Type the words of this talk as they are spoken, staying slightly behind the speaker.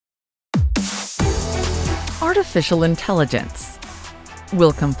artificial intelligence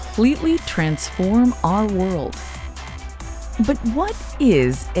will completely transform our world. But what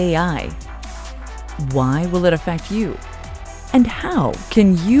is AI? Why will it affect you? And how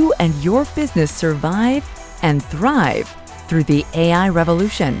can you and your business survive and thrive through the AI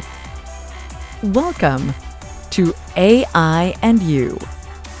revolution? Welcome to AI and You.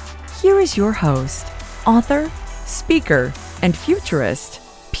 Here is your host, author, speaker, and futurist,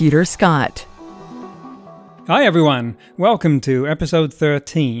 Peter Scott. Hi everyone, welcome to episode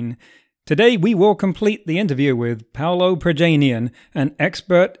 13. Today we will complete the interview with Paolo Prajanian, an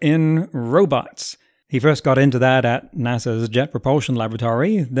expert in robots. He first got into that at NASA's Jet Propulsion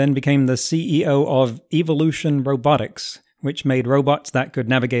Laboratory, then became the CEO of Evolution Robotics, which made robots that could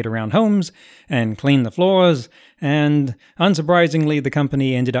navigate around homes and clean the floors, and unsurprisingly, the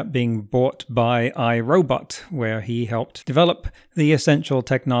company ended up being bought by iRobot, where he helped develop the essential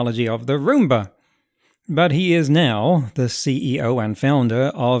technology of the Roomba. But he is now the CEO and founder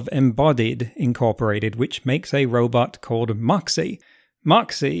of Embodied Incorporated, which makes a robot called Moxie.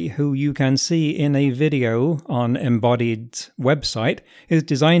 Moxie, who you can see in a video on Embodied's website, is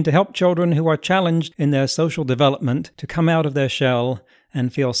designed to help children who are challenged in their social development to come out of their shell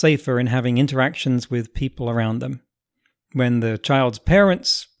and feel safer in having interactions with people around them. When the child's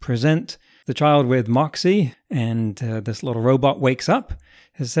parents present the child with Moxie and this little robot wakes up,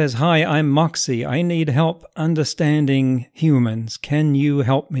 it says, "Hi, I'm Moxie. I need help understanding humans. Can you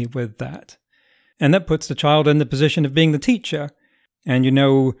help me with that?" And that puts the child in the position of being the teacher. And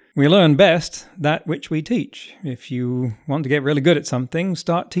we learn best that which we teach. If you want to get really good at something,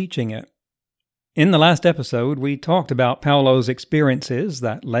 start teaching it. In the last episode, we talked about Paolo's experiences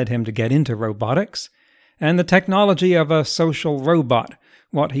that led him to get into robotics, and the technology of a social robot,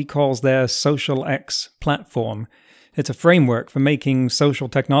 what he calls their Social X platform. It's a framework for making social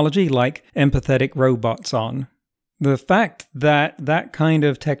technology like empathetic robots on. The fact that that kind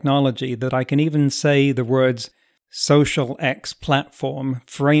of technology, that I can even say the words Social X platform,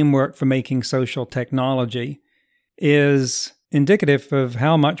 framework for making social technology, is indicative of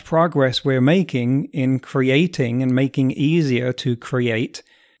how much progress we're making in creating and making easier to create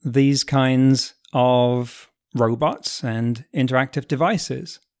these kinds of robots and interactive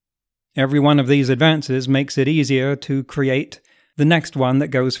devices. Every one of these advances makes it easier to create the next one that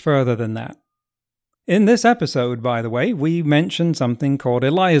goes further than that. In this episode, by the way, we mentioned something called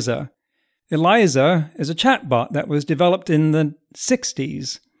Eliza. Eliza is a chatbot that was developed in the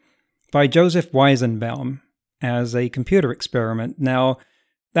 60s by Joseph Weizenbaum as a computer experiment. Now,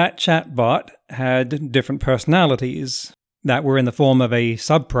 that chatbot had different personalities that were in the form of a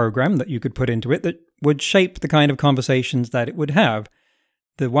subprogram that you could put into it that would shape the kind of conversations that it would have.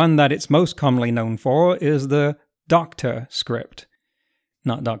 The one that it's most commonly known for is the Doctor script.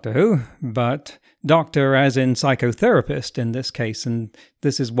 Not Doctor Who, but doctor as in psychotherapist in this case, and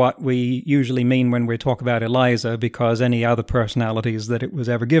this is what we usually mean when we talk about Eliza, because any other personalities that it was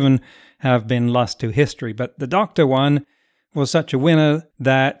ever given have been lost to history. But the Doctor one was such a winner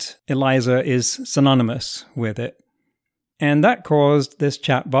that Eliza is synonymous with it. And that caused this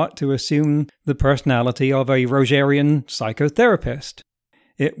chatbot to assume the personality of a Rogerian psychotherapist.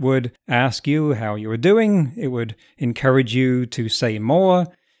 It would ask you how you were doing. It would encourage you to say more.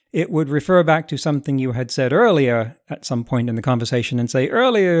 It would refer back to something you had said earlier at some point in the conversation and say,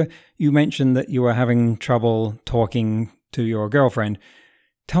 "Earlier you mentioned that you were having trouble talking to your girlfriend.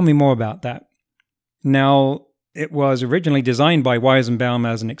 Tell me more about that." Now, it was originally designed by Weizenbaum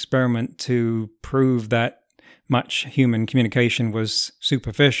as an experiment to prove that much human communication was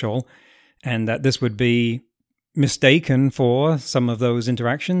superficial and that this would be mistaken for some of those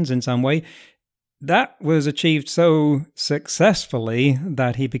interactions in some way. That was achieved so successfully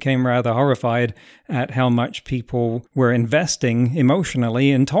that he became rather horrified at how much people were investing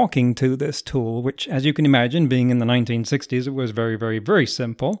emotionally in talking to this tool, which, as you can imagine, being in the 1960s, it was very, very, very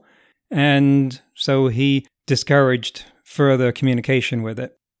simple. And so he discouraged further communication with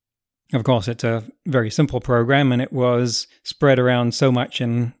it. Of course, it's a very simple program, and it was spread around so much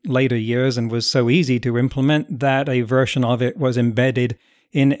in later years and was so easy to implement that a version of it was embedded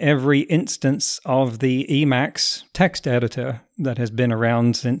in every instance of the Emacs text editor that has been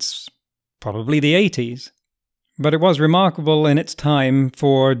around since probably the 80s. But it was remarkable in its time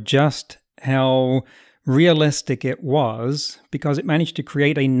for just how realistic it was, because it managed to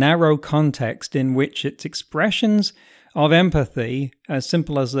create a narrow context in which its expressions of empathy, as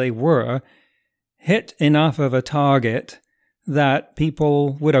simple as they were, hit enough of a target that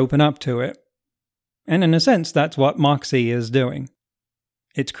people would open up to it. And in a sense, that's what Moxie is doing.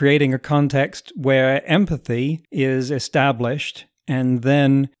 It's creating a context where empathy is established and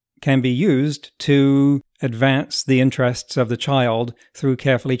then can be used to advance the interests of the child through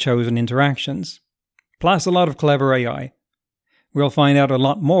carefully chosen interactions. Plus a lot of clever AI. We'll find out a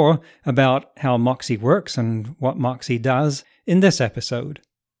lot more about how Moxie works and what Moxie does in this episode.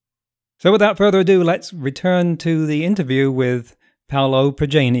 So without further ado, let's return to the interview with Paolo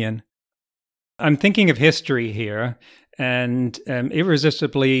Prajanian. I'm thinking of history here and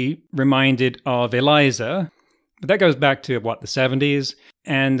irresistibly reminded of Eliza. But that goes back to, the 70s?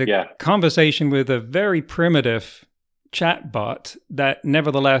 And a conversation with a very primitive chatbot that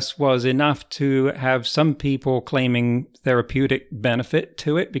nevertheless was enough to have some people claiming therapeutic benefit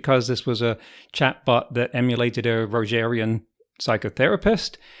to it because this was a chatbot that emulated a Rogerian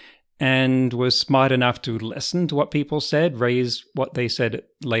psychotherapist and was smart enough to listen to what people said, raise what they said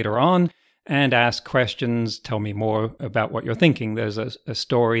later on, and ask questions, tell me more about what you're thinking. There's a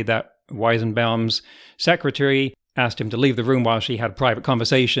story that Weizenbaum's secretary asked him to leave the room while she had a private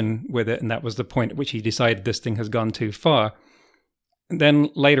conversation with it, and that was the point at which he decided this thing has gone too far. Then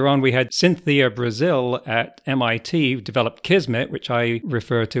later on, we had Cynthia Brazil at MIT developed Kismet, which I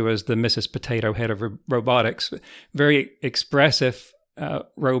refer to as the Mrs. Potato Head of robotics. Very expressive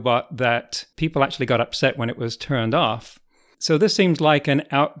robot that people actually got upset when it was turned off. So this seems like an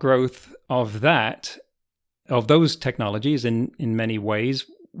outgrowth of those technologies in many ways.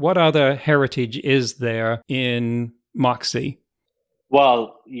 What other heritage is there in Moxie?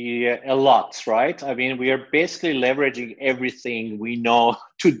 Well, yeah, a lot, right? I mean, we are basically leveraging everything we know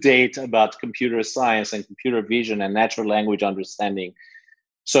to date about computer science and computer vision and natural language understanding.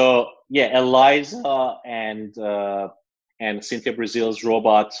 So, yeah, Eliza and Cynthia Brazil's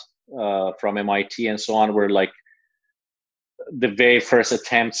robot from MIT and so on were like the very first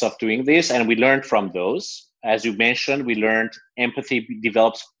attempts of doing this, and we learned from those. As you mentioned, we learned empathy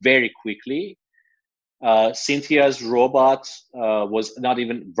develops very quickly. Cynthia's robot was not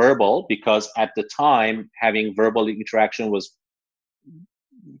even verbal because at the time, having verbal interaction was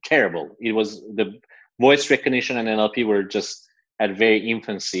terrible. It was the voice recognition and NLP were just at very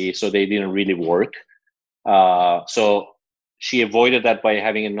infancy, so they didn't really work. So she avoided that by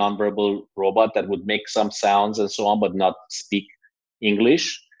having a nonverbal robot that would make some sounds and so on, but not speak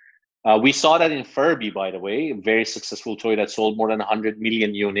English. We saw that in Furby, by the way, a very successful toy that sold more than 100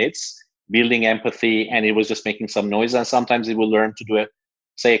 million units, building empathy, and it was just making some noise. And sometimes it will learn to do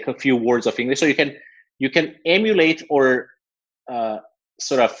say a few words of English. So you can emulate or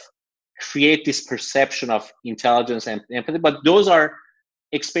sort of create this perception of intelligence and empathy, but those are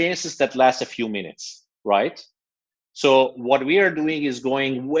experiences that last a few minutes, right? So what we are doing is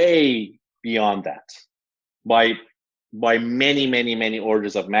going way beyond that by many, many, many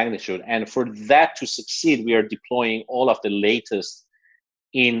orders of magnitude. And for that to succeed, we are deploying all of the latest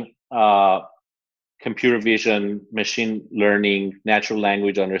in computer vision, machine learning, natural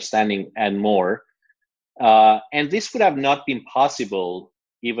language understanding, and more. And this would have not been possible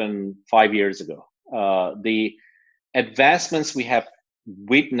even 5 years ago. The advancements we have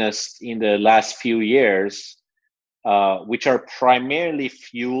witnessed in the last few years, which are primarily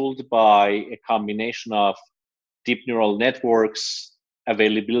fueled by a combination of deep neural networks,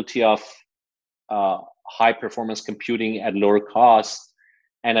 availability of high performance computing at lower cost,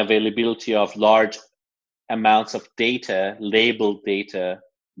 and availability of large amounts of data, labeled data,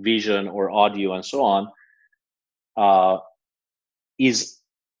 vision or audio and so on, is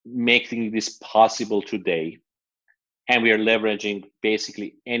making this possible today. And we are leveraging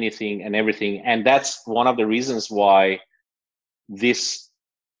basically anything and everything. And that's one of the reasons why this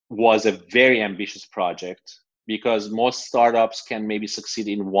was a very ambitious project, because most startups can maybe succeed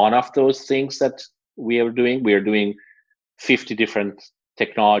in one of those things that we are doing. We are doing 50 different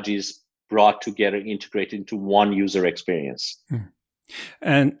technologies brought together, integrated into one user experience.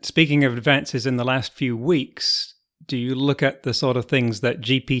 And speaking of advances in the last few weeks, do you look at the sort of things that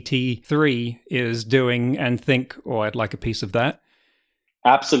GPT-3 is doing and think, oh, I'd like a piece of that?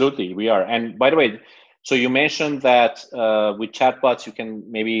 Absolutely, we are. And by the way, so you mentioned that with chatbots, you can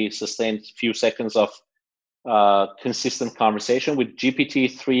maybe sustain a few seconds of consistent conversation. With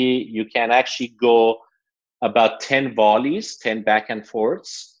GPT-3, you can actually go about 10 volleys, 10 back and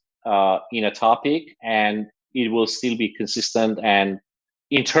forths in a topic, and it will still be consistent and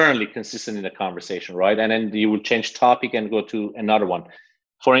internally consistent in the conversation, right? And then you will change topic and go to another one.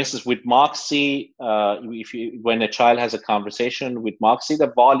 For instance, with Moxie, when a child has a conversation with Moxie,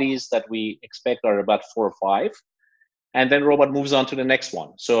 the volleys that we expect are about 4 or 5, and then robot moves on to the next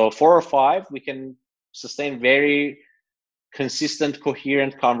one. So 4 or 5, we can sustain very consistent,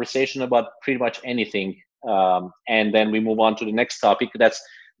 coherent conversation about pretty much anything, and then we move on to the next topic.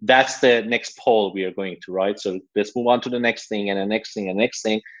 That's the next pole we are going to, right? So let's move on to the next thing and the next thing and next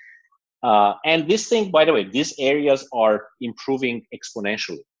thing. And this thing, by the way, these areas are improving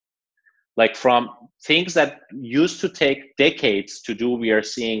exponentially. Like from things that used to take decades to do, we are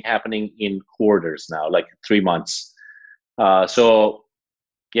seeing happening in quarters now, like 3 months. So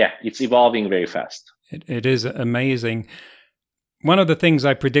yeah, it's evolving very fast. It is amazing. One of the things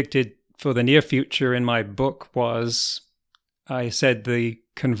I predicted for the near future in my book was, I said the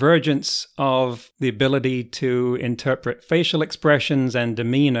convergence of the ability to interpret facial expressions and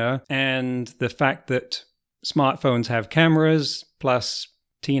demeanor, and the fact that smartphones have cameras, plus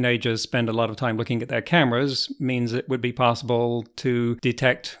teenagers spend a lot of time looking at their cameras, means it would be possible to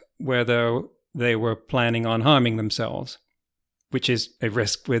detect whether they were planning on harming themselves, which is a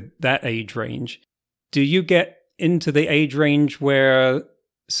risk with that age range. Do you get into the age range where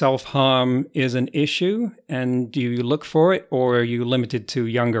self-harm is an issue, and do you look for it, or are you limited to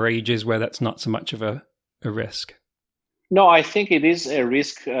younger ages where that's not so much of a risk? No, I think it is a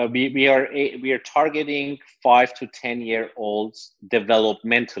risk. We are targeting 5 to 10-year-olds,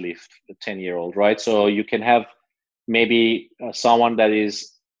 developmentally 10-year-old, right? So you can have maybe someone that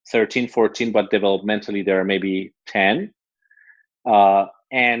is 13, 14, but developmentally they're maybe 10.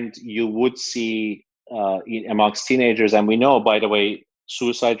 And you would see amongst teenagers, and we know, by the way,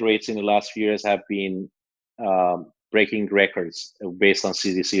 suicide rates in the last few years have been breaking records based on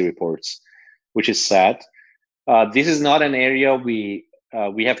CDC reports, which is sad. This is not an area we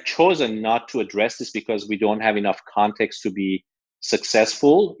have chosen not to address this because we don't have enough context to be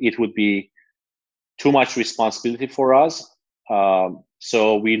successful. It would be too much responsibility for us.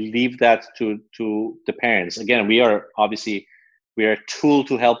 So we leave that to the parents. Again, we are a tool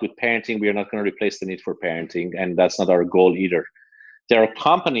to help with parenting. We are not going to replace the need for parenting, and that's not our goal either. There are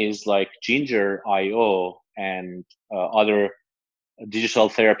companies like Ginger.io and other digital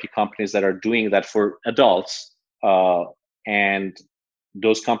therapy companies that are doing that for adults, and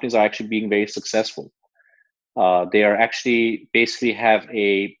those companies are actually being very successful. They are actually basically have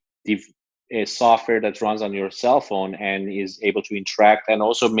a software that runs on your cell phone and is able to interact and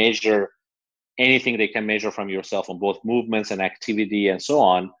also measure anything they can measure from your cell phone, both movements and activity and so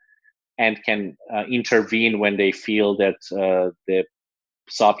on, and can intervene when they feel that the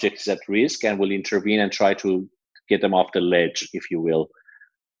subject is at risk, and will intervene and try to get them off the ledge, if you will,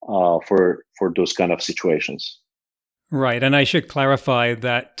 for those kind of situations. Right. And I should clarify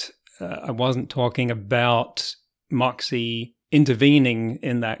that I wasn't talking about Moxie intervening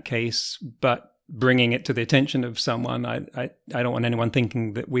in that case, but bringing it to the attention of someone. I don't want anyone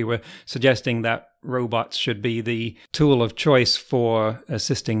thinking that we were suggesting that robots should be the tool of choice for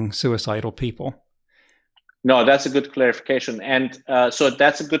assisting suicidal people. No, that's a good clarification. And so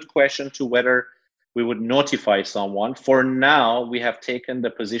that's a good question to whether we would notify someone. For now, we have taken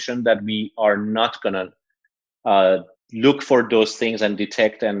the position that we are not going to look for those things and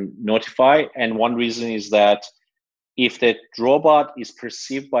detect and notify. And one reason is that if the robot is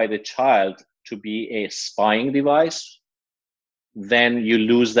perceived by the child to be a spying device, then you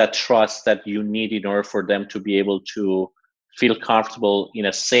lose that trust that you need in order for them to be able to feel comfortable in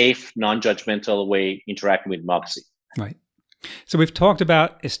a safe, non-judgmental way interacting with Moxie. Right. So we've talked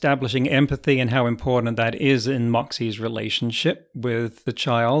about establishing empathy and how important that is in Moxie's relationship with the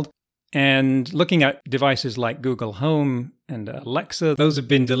child. And looking at devices like Google Home and Alexa, those have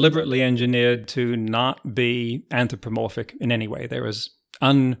been deliberately engineered to not be anthropomorphic in any way. They're as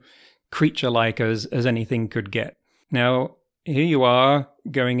un-creature-like as anything could get. Now, here you are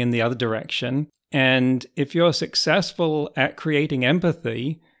going in the other direction. And if you're successful at creating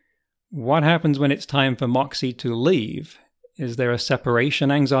empathy, what happens when it's time for Moxie to leave? Is there a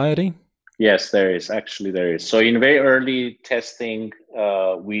separation anxiety? Yes, there is. Actually, there is. So in very early testing,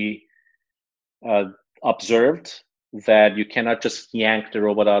 we observed that you cannot just yank the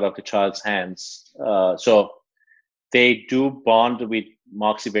robot out of the child's hands. So they do bond with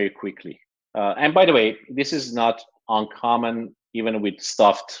Moxie very quickly. And by the way, this is not uncommon even with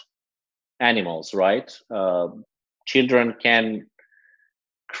stuffed animals, right? Children can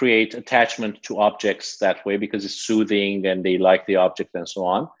create attachment to objects that way because it's soothing and they like the object and so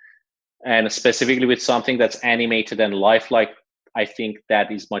on. And specifically with something that's animated and lifelike, I think that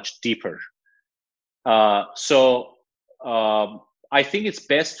is much deeper. So I think it's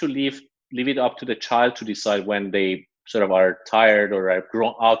best to leave it up to the child to decide when they sort of are tired or have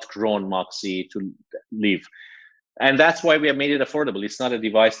outgrown Moxie to leave. And that's why we have made it affordable. It's not a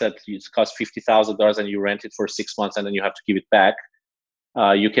device that costs $50,000 and you rent it for 6 months and then you have to give it back.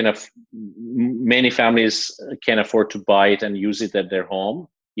 Many families can afford to buy it and use it at their home.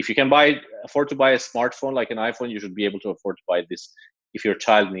 If you can afford to buy a smartphone like an iPhone, you should be able to afford to buy this if your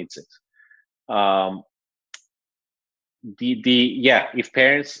child needs it. If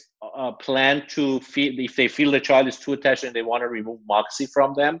parents plan to feel, if they feel the child is too attached and they want to remove Moxie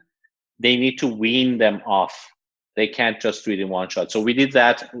from them, they need to wean them off. They can't just do it in one shot. So we did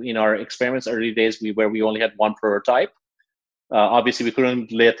that in our experiments early days, where we only had one prototype. Obviously, we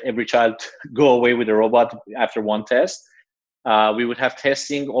couldn't let every child go away with a robot after one test. We would have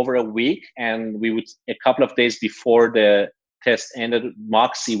testing over a week, and we would, a couple of days before the test ended,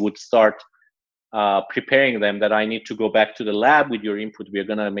 Moxie would start preparing them that I need to go back to the lab with your input. We are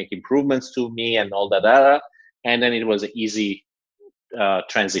going to make improvements to me and all that data. And then it was an easy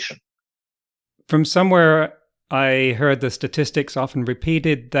transition. From somewhere, I heard the statistics often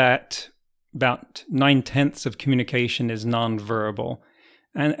repeated that about 9/10 of communication is nonverbal.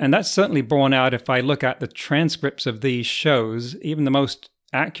 And that's certainly borne out if I look at the transcripts of these shows. Even the most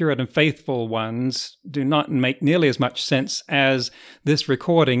accurate and faithful ones do not make nearly as much sense as this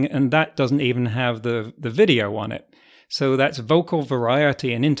recording, and that doesn't even have the video on it. So that's vocal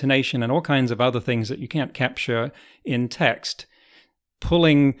variety and intonation and all kinds of other things that you can't capture in text,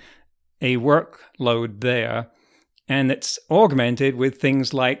 pulling a workload there. And it's augmented with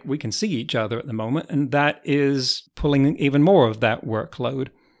things like we can see each other at the moment, and that is pulling even more of that workload.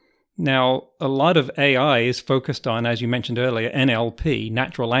 Now, a lot of AI is focused on, as you mentioned earlier, NLP,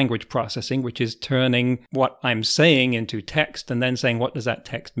 natural language processing, which is turning what I'm saying into text and then saying, what does that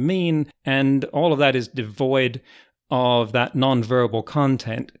text mean? And all of that is devoid of that nonverbal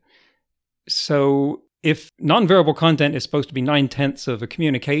content. So if nonverbal content is supposed to be 9/10 of a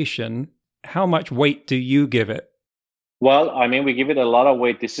communication, how much weight do you give it? Well, I mean, we give it a lot of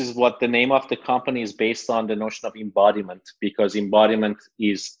weight. This is what the name of the company is based on, the notion of embodiment, because embodiment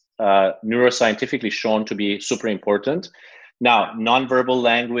is neuroscientifically shown to be super important. Now, nonverbal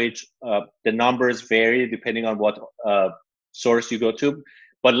language, the numbers vary depending on what source you go to.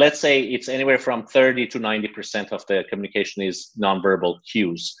 But let's say it's anywhere from 30 to 90% of the communication is nonverbal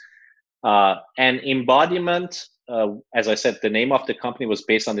cues. And embodiment, as I said, the name of the company was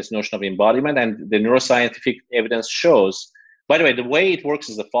based on this notion of embodiment, and the neuroscientific evidence shows, by the way, the way it works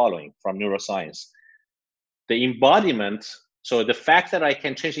is the following from neuroscience. The embodiment, so the fact that I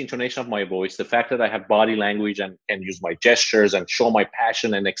can change the intonation of my voice, the fact that I have body language and can use my gestures and show my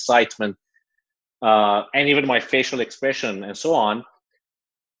passion and excitement, and even my facial expression and so on,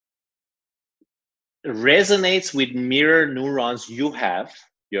 resonates with mirror neurons you have.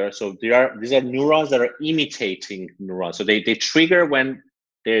 So these are neurons that are imitating neurons. So they trigger when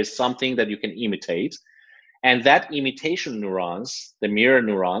there's something that you can imitate. And that imitation neurons, the mirror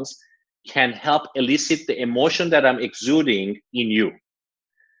neurons, can help elicit the emotion that I'm exuding in you.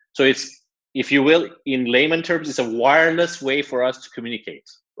 So it's, if you will, in layman terms, it's a wireless way for us to communicate,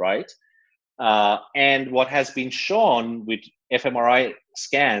 right? And what has been shown with fMRI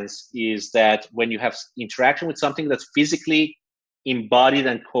scans is that when you have interaction with something that's physically embodied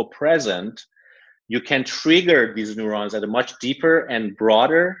and co-present, you can trigger these neurons at a much deeper and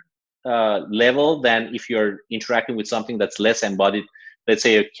broader level than if you're interacting with something that's less embodied, let's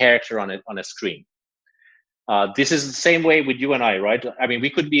say a character on a screen. This is the same way with you and I, right? I mean, we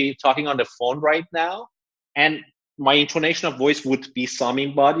could be talking on the phone right now, and my intonation of voice would be some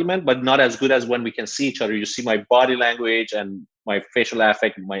embodiment, but not as good as when we can see each other. You see my body language and my facial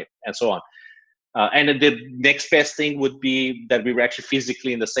affect, and so on. And the next best thing would be that we were actually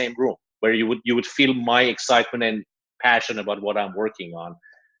physically in the same room, where you would feel my excitement and passion about what I'm working on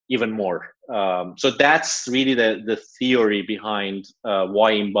even more. So that's really the theory behind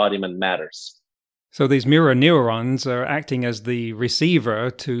why embodiment matters. So these mirror neurons are acting as the receiver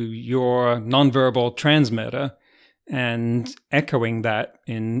to your nonverbal transmitter and echoing that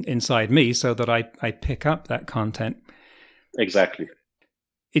inside me so that I pick up that content. Exactly.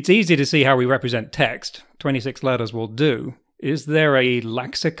 It's easy to see how we represent text. 26 letters will do. Is there a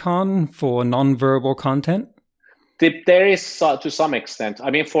lexicon for nonverbal content? There is, to some extent. I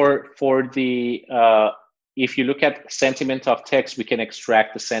mean, for the if you look at sentiment of text, we can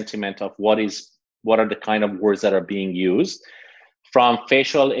extract the sentiment of what are the kind of words that are being used. From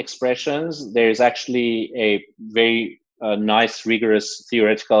facial expressions, there is actually a very nice, rigorous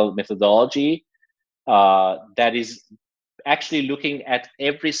theoretical methodology that is actually looking at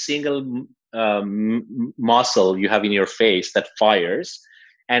every single muscle you have in your face that fires,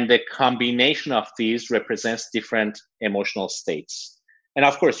 and the combination of these represents different emotional states. And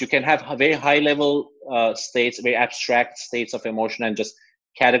of course, you can have very high level states, very abstract states of emotion, and just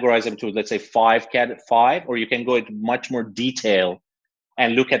categorize them to, let's say, five, or you can go into much more detail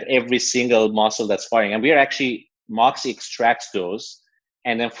and look at every single muscle that's firing. And we are actually, Moxie extracts those,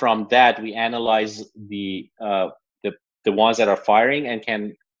 and then from that we analyze the ones that are firing and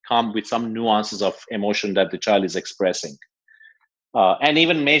can come with some nuances of emotion that the child is expressing. And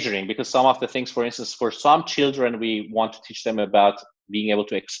even measuring, because some of the things, for instance, for some children, we want to teach them about being able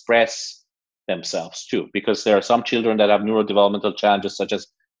to express themselves too, because there are some children that have neurodevelopmental challenges such as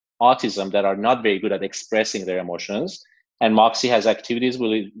autism that are not very good at expressing their emotions. And Moxie has activities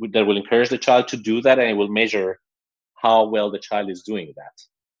that will encourage the child to do that, and it will measure how well the child is doing that.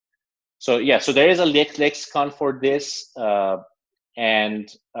 So yeah, so there is a lexicon for this, and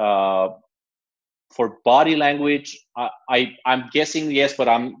for body language, I'm guessing yes, but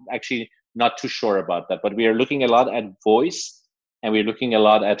I'm actually not too sure about that. But we are looking a lot at voice, and we're looking a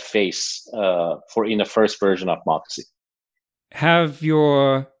lot at face in the first version of Moxie. Have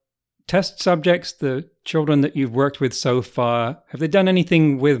your test subjects, the children that you've worked with so far, have they done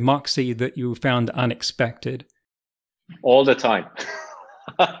anything with Moxie that you found unexpected? All the time.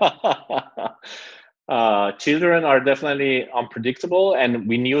 Children are definitely unpredictable, and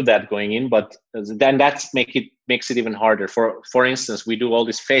we knew that going in, but then makes it even harder. For instance, we do all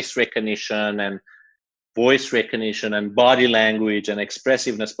this face recognition and voice recognition and body language and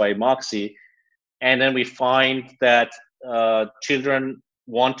expressiveness by Moxie, and then we find that children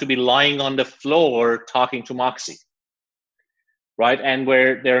want to be lying on the floor talking to Moxie, right? And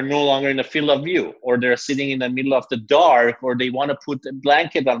where they're no longer in the field of view, or they're sitting in the middle of the dark, or they want to put a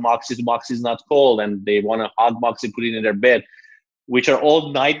blanket on Moxie so Moxie's not cold, and they want to hug Moxie, put it in their bed, which are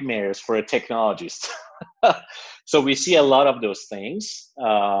all nightmares for a technologist. So we see a lot of those things.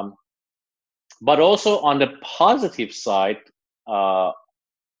 But also on the positive side, I've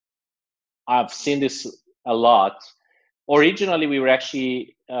seen this a lot. Originally, we were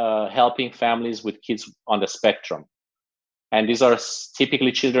actually helping families with kids on the spectrum. And these are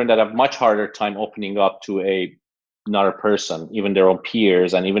typically children that have much harder time opening up to another person, even their own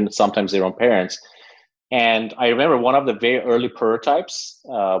peers, and even sometimes their own parents. And I remember one of the very early prototypes,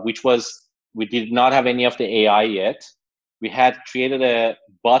 which was, we did not have any of the AI yet. We had created a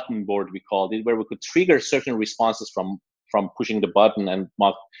button board, we called it, where we could trigger certain responses from pushing the button. And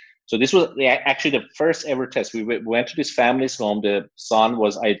so this was actually the first ever test. We went to this family's home. The son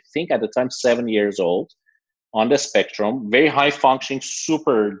was, I think at the time, 7 years old, on the spectrum, very high functioning,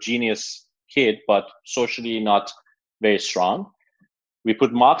 super genius kid, but socially not very strong. We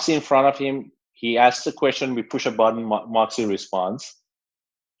put Moxie in front of him. He asks a question, we push a button, Moxie responds.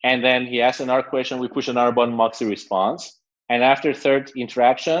 And then he asks another question, we push another button, Moxie responds. And after third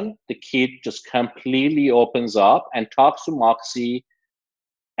interaction, the kid just completely opens up and talks to Moxie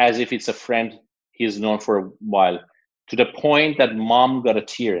as if it's a friend he's known for a while, to the point that mom got a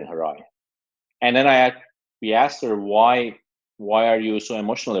tear in her eye. And then we asked her, why are you so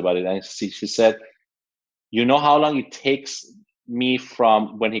emotional about it? And she said, you know how long it takes me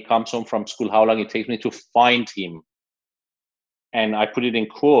from when he comes home from school, how long it takes me to find him. And I put it in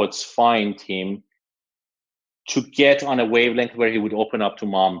quotes, find him, to get on a wavelength where he would open up to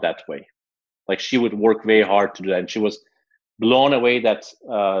mom that way. Like, she would work very hard to do that. And she was blown away that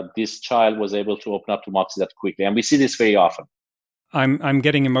this child was able to open up to Moxie that quickly. And we see this very often. I'm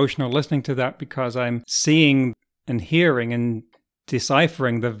getting emotional listening to that, because I'm seeing and hearing and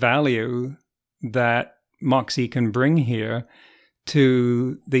deciphering the value that Moxie can bring here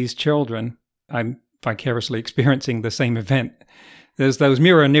to these children. I'm vicariously experiencing the same event. There's those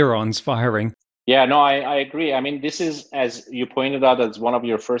mirror neurons firing. Yeah, no, I agree. I mean, this is, as you pointed out, as one of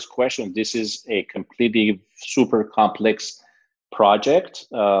your first questions, this is a completely super complex project.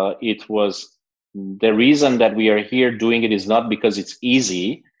 It was, the reason that we are here doing it is not because it's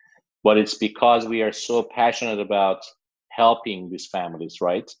easy, but it's because we are so passionate about helping these families,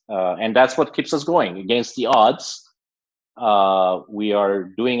 right? And that's what keeps us going against the odds. We are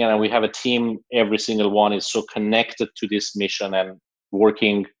doing it, and we have a team. Every single one is so connected to this mission and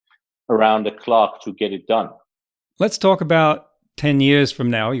working around the clock to get it done. Let's talk about 10 years from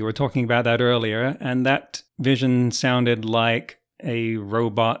now. You were talking about that earlier, and that vision sounded like a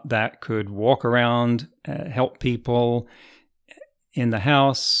robot that could walk around, help people in the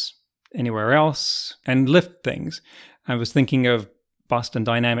house, anywhere else, and lift things. I was thinking of Boston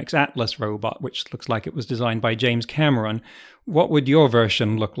Dynamics Atlas robot, which looks like it was designed by James Cameron. What would your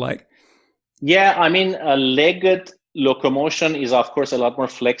version look like? Yeah, I mean, a legged locomotion is, of course, a lot more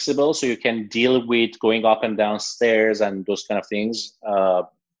flexible, so you can deal with going up and down stairs and those kind of things.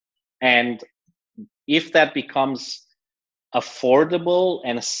 And if that becomes affordable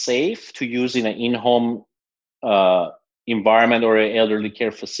and safe to use in an in-home environment or an elderly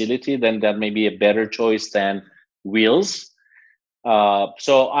care facility, then that may be a better choice than wheels.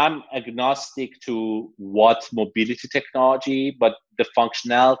 So I'm agnostic to what mobility technology, but the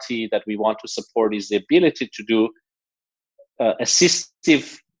functionality that we want to support is the ability to do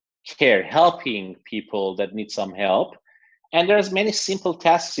assistive care, helping people that need some help, And there's many simple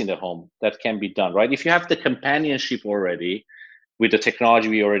tasks in the home that can be done, right? If you have the companionship already with the technology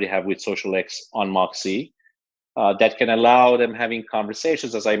we already have with SocialX on Moxie, that can allow them having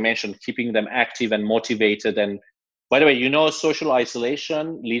conversations, as I mentioned, keeping them active and motivated. And by the way, social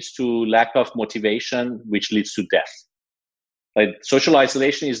isolation leads to lack of motivation, which leads to death. Like social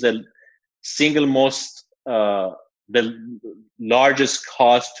isolation is the single most, the largest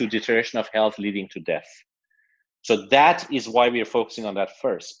cause to deterioration of health leading to death. So that is why we are focusing on that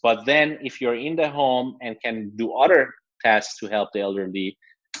first. But then if you're in the home and can do other tasks to help the elderly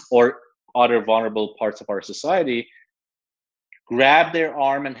or other vulnerable parts of our society, grab their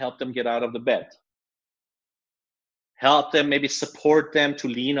arm and help them get out of the bed. Help them, maybe support them to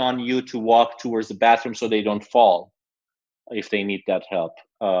lean on you to walk towards the bathroom so they don't fall if they need that help.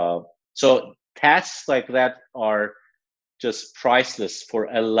 So tasks like that are just priceless for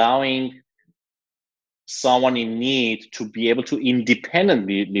allowing someone in need to be able to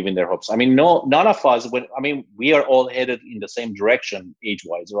independently live in their homes. I mean, none of us, we are all headed in the same direction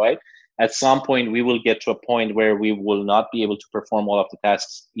age-wise, right? At some point, we will get to a point where we will not be able to perform all of the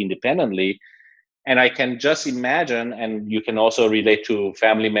tasks independently. And I can just imagine, and you can also relate to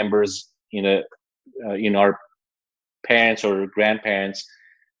family members in our parents or grandparents,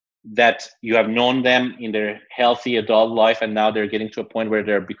 that you have known them in their healthy adult life, and now they're getting to a point where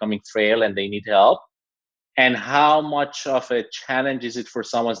they're becoming frail and they need help. And how much of a challenge is it for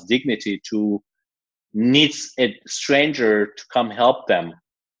someone's dignity to need a stranger to come help them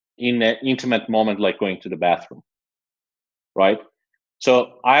in an intimate moment like going to the bathroom, right?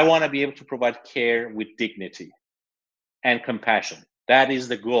 So I want to be able to provide care with dignity and compassion. That is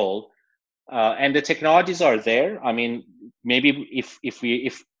the goal. And the technologies are there. I mean, maybe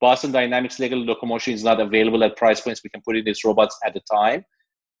if Boston Dynamics Legal Locomotion is not available at price points, we can put in these robots at the time.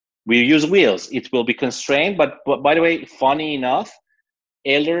 We use wheels. It will be constrained, but by the way, funny enough,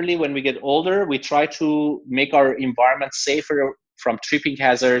 elderly, when we get older, we try to make our environment safer from tripping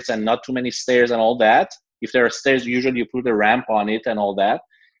hazards and not too many stairs and all that. If there are stairs, usually you put a ramp on it and all that.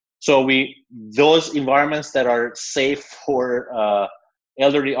 So those environments that are safe for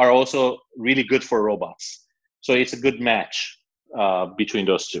elderly are also really good for robots. So it's a good match between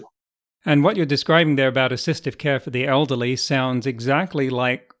those two. And what you're describing there about assistive care for the elderly sounds exactly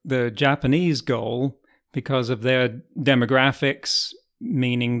like the Japanese goal because of their demographics,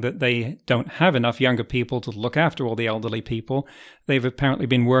 meaning that they don't have enough younger people to look after all the elderly people. They've apparently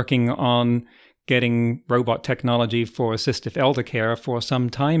been working on getting robot technology for assistive elder care for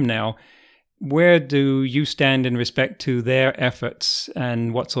some time now. Where do you stand in respect to their efforts,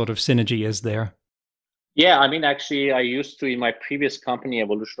 and what sort of synergy is there? Yeah, I mean, actually, I used to, in my previous company,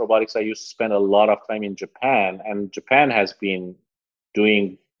 Evolution Robotics, I used to spend a lot of time in Japan, and Japan has been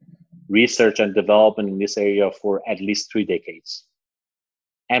doing research and development in this area for at least 3 decades.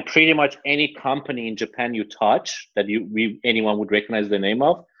 And pretty much any company in Japan you touch that anyone would recognize the name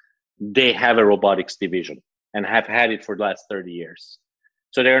of, they have a robotics division and have had it for the last 30 years.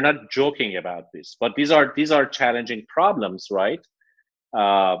 So they're not joking about this, but these are challenging problems, right?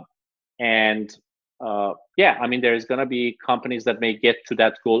 Yeah, I mean, there's going to be companies that may get to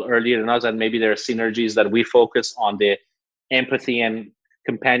that goal earlier than us, and maybe there are synergies that we focus on the empathy and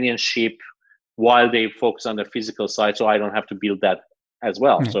companionship while they focus on the physical side, so I don't have to build that as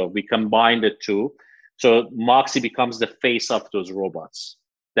well. Mm-hmm. So we combine the two. So Moxie becomes the face of those robots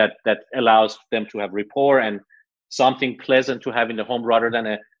that allows them to have rapport and something pleasant to have in the home rather than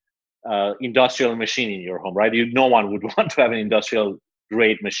a industrial machine in your home, right? No one would want to have an industrial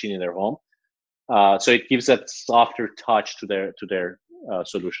grade machine in their home. So it gives that softer touch to their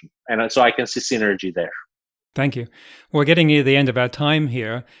solution. And so I can see synergy there. Thank you. We're getting near the end of our time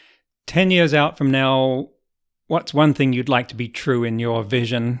here. 10 years out from now, what's one thing you'd like to be true in your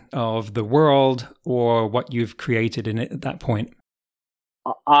vision of the world or what you've created in it at that point?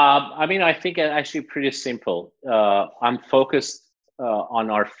 I mean, I think actually pretty simple. I'm focused on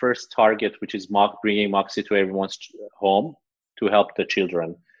our first target, which is bringing Moxie to everyone's home to help the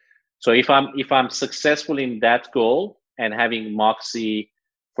children. So if I'm successful in that goal and having Moxie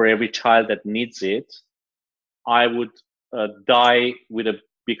for every child that needs it, I would die with a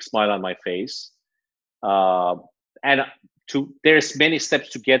big smile on my face. There's many steps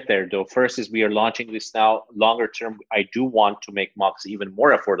to get there, though. First is we are launching this now. Longer term, I do want to make Moxie even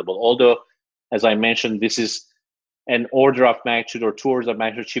more affordable. Although, as I mentioned, this is an order of magnitude or 2 orders of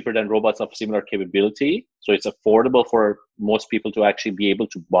magnitude cheaper than robots of similar capability. So it's affordable for most people to actually be able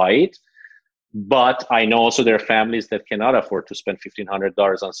to buy it. But I know also there are families that cannot afford to spend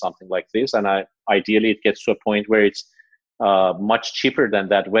 $1,500 on something like this. And ideally, it gets to a point where it's much cheaper than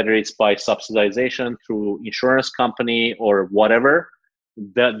that, whether it's by subsidization through insurance company or whatever.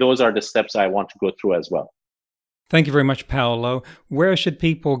 Those are the steps I want to go through as well. Thank you very much, Paolo. Where should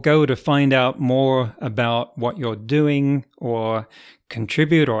people go to find out more about what you're doing or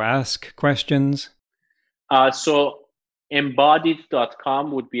contribute or ask questions? So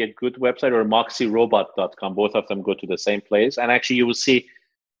embodied.com would be a good website, or moxierobot.com. Both of them go to the same place. And actually, you will see,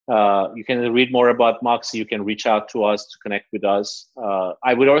 you can read more about Moxie. You can reach out to us to connect with us.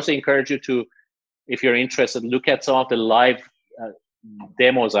 I would also encourage you to, if you're interested, look at some of the live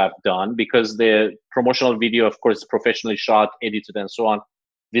demos I've done, because the promotional video, of course, is professionally shot, edited, and so on.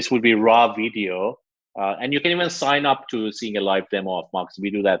 This would be raw video. And you can even sign up to seeing a live demo of Moxie. We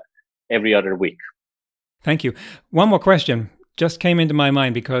do that every other week. Thank you. One more question just came into my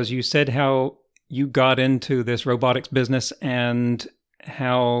mind, because you said how you got into this robotics business and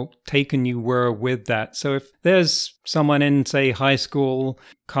how taken you were with that. So if there's someone in, say, high school,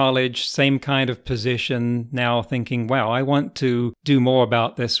 college, same kind of position now thinking, wow, I want to do more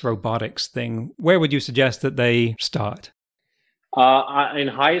about this robotics thing, where would you suggest that they start? In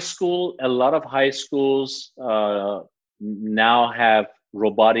high school, a lot of high schools now have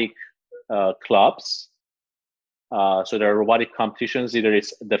robotic clubs. So there are robotic competitions. Either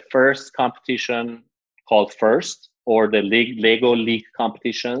it's the first competition called FIRST, or the Lego League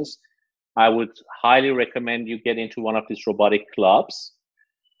competitions. I would highly recommend you get into one of these robotic clubs.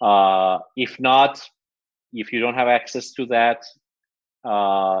 If not, if you don't have access to that,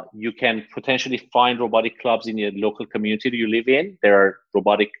 you can potentially find robotic clubs in your local community you live in. There are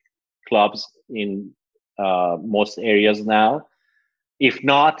robotic clubs in most areas now. If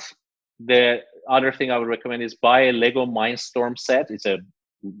not, the other thing I would recommend is buy a Lego Mindstorm set. It's a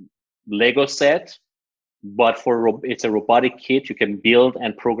Lego set, but it's a robotic kit. You can build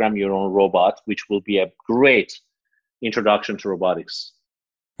and program your own robot, which will be a great introduction to robotics.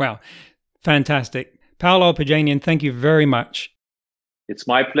 Wow, fantastic. Paolo Perjanian, thank you very much. It's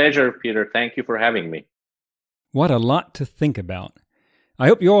my pleasure, Peter. Thank you for having me. What a lot to think about. I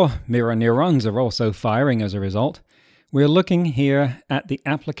hope your mirror neurons are also firing as a result. We're looking here at the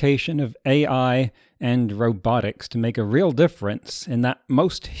application of AI and robotics to make a real difference in that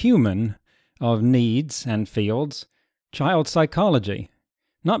most human of needs and fields, child psychology.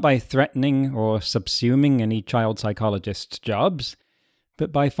 Not by threatening or subsuming any child psychologist's jobs,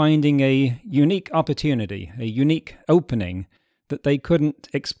 but by finding a unique opportunity, a unique opening that they couldn't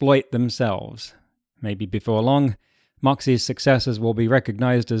exploit themselves. Maybe before long, Moxie's successes will be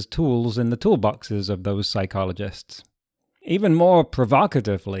recognized as tools in the toolboxes of those psychologists. Even more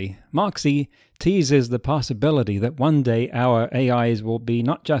provocatively, Moxie teases the possibility that one day our AIs will be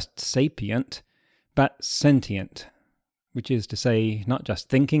not just sapient, but sentient, which is to say, not just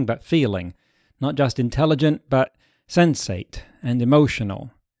thinking, but feeling, not just intelligent, but sensate and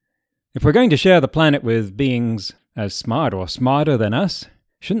emotional. If we're going to share the planet with beings as smart or smarter than us,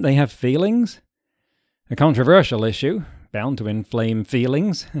 shouldn't they have feelings? A controversial issue, bound to inflame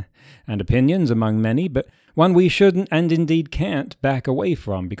feelings and opinions among many, but one we shouldn't and indeed can't back away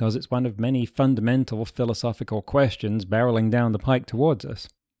from, because it's one of many fundamental philosophical questions barreling down the pike towards us.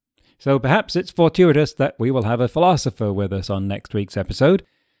 So perhaps it's fortuitous that we will have a philosopher with us on next week's episode.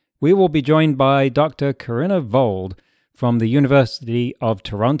 We will be joined by Dr. Corinna Vold from the University of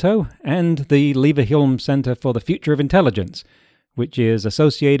Toronto and the Leverhulme Centre for the Future of Intelligence, which is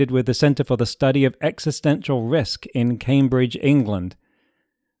associated with the Centre for the Study of Existential Risk in Cambridge, England.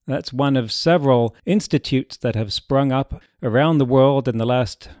 That's one of several institutes that have sprung up around the world in the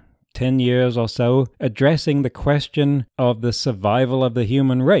last 10 years or so, addressing the question of the survival of the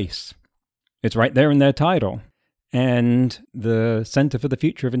human race. It's right there in their title. And the Center for the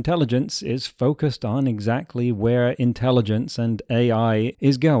Future of Intelligence is focused on exactly where intelligence and AI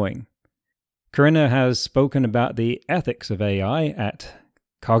is going. Corinna has spoken about the ethics of AI at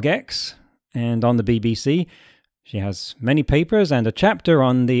CogX and on the BBC. She has many papers and a chapter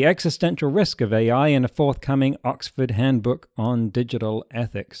on the existential risk of AI in a forthcoming Oxford Handbook on Digital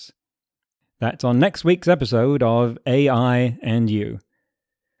Ethics. That's on next week's episode of AI and You.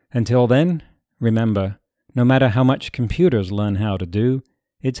 Until then, remember, no matter how much computers learn how to do,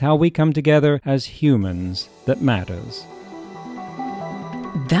 it's how we come together as humans that matters.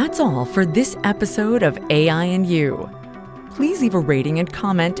 That's all for this episode of AI and You. Please leave a rating and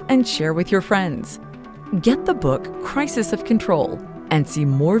comment and share with your friends. Get the book Crisis of Control and see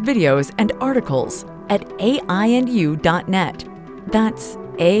more videos and articles at aiandyou.net. That's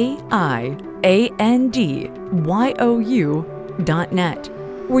aiandyou.net,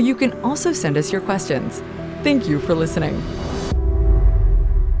 where you can also send us your questions. Thank you for listening.